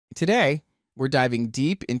Today, we're diving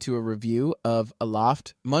deep into a review of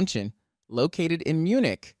Aloft Munchen, located in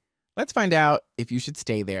Munich. Let's find out if you should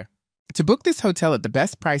stay there. To book this hotel at the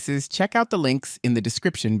best prices, check out the links in the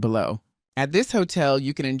description below. At this hotel,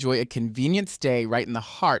 you can enjoy a convenient stay right in the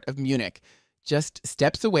heart of Munich, just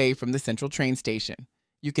steps away from the central train station.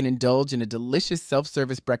 You can indulge in a delicious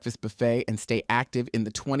self-service breakfast buffet and stay active in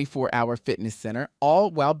the 24-hour fitness center,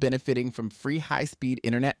 all while benefiting from free high-speed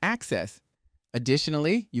internet access.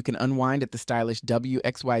 Additionally, you can unwind at the stylish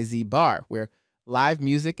WXYZ bar, where live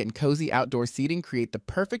music and cozy outdoor seating create the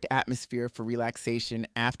perfect atmosphere for relaxation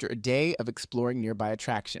after a day of exploring nearby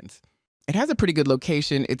attractions. It has a pretty good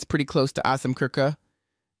location. It's pretty close to Assemkirche.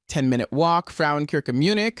 10-minute walk, Frauenkirche,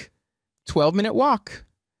 Munich. 12-minute walk,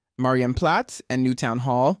 Marienplatz and Newtown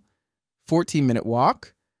Hall. 14-minute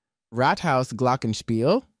walk, Rathaus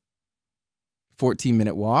Glockenspiel.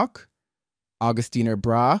 14-minute walk, Augustiner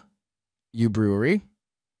Bra, U Brewery.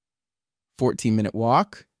 14-minute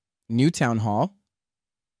walk, Newtown Hall.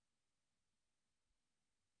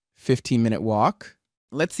 15-minute walk.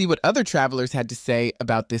 Let's see what other travelers had to say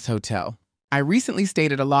about this hotel. I recently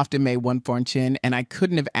stayed at Aloft Munchen, and I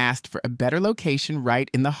couldn't have asked for a better location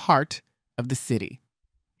right in the heart of the city.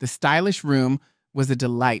 The stylish room was a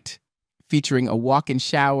delight, featuring a walk-in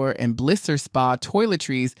shower and Blisser spa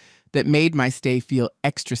toiletries that made my stay feel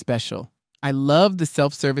extra special. I loved the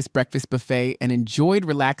self-service breakfast buffet and enjoyed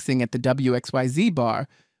relaxing at the WXYZ bar,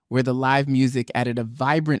 where the live music added a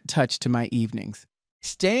vibrant touch to my evenings.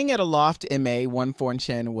 Staying at Aloft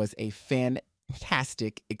Munchen was a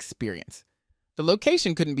fantastic experience. The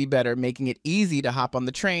location couldn't be better, making it easy to hop on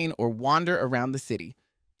the train or wander around the city.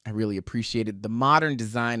 I really appreciated the modern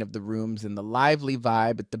design of the rooms and the lively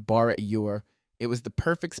vibe at the bar at Ur. It was the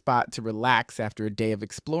perfect spot to relax after a day of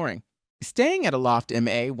exploring. Staying at Aloft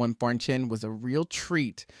Munchen was a real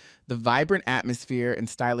treat. The vibrant atmosphere and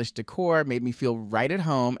stylish decor made me feel right at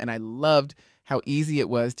home, and I loved how easy it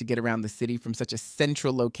was to get around the city from such a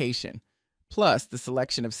central location. Plus, the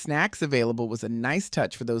selection of snacks available was a nice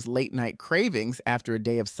touch for those late-night cravings after a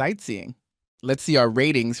day of sightseeing. Let's see our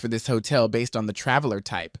ratings for this hotel based on the traveler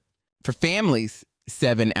type. For families,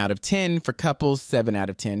 7 out of 10. For couples, 7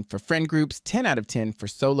 out of 10. For friend groups, 10 out of 10. For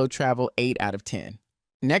solo travel, 8 out of 10.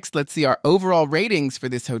 Next, let's see our overall ratings for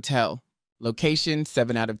this hotel. Location,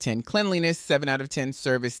 7 out of 10. Cleanliness, 7 out of 10.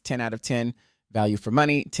 Service, 10 out of 10. Value for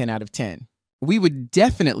money, 10 out of 10. We would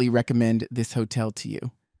definitely recommend this hotel to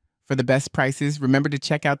you. For the best prices, remember to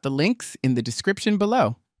check out the links in the description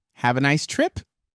below. Have a nice trip.